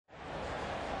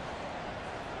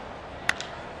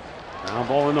Ground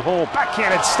ball in the hole.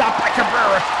 Backhanded, stopped by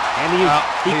Cabrera. And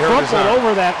he crumpled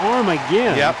over that arm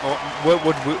again. Yep.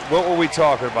 What were we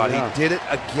talking about? Yeah. He did it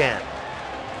again.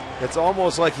 It's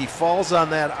almost like he falls on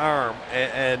that arm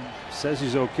and says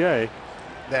he's okay.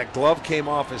 That glove came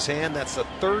off his hand. That's the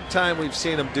third time we've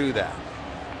seen him do that.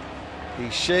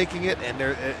 He's shaking it, and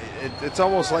it's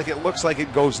almost like it looks like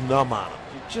it goes numb on him.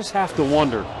 You just have to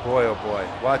wonder. Boy, oh boy.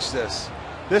 Watch this.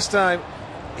 This time,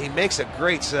 he makes a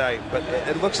great save, but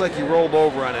it looks like he rolled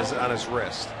over on his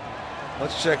wrist.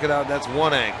 Let's check it out. That's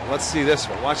one angle. Let's see this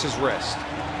one. Watch his wrist.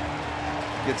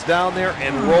 Gets down there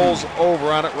and rolls over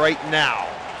on it right now.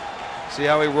 See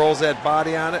how he rolls that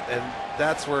body on it? And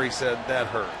that's where he said that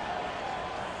hurt.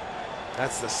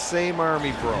 That's the same arm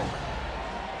he broke.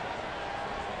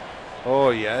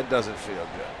 Oh, yeah, it doesn't feel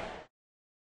good.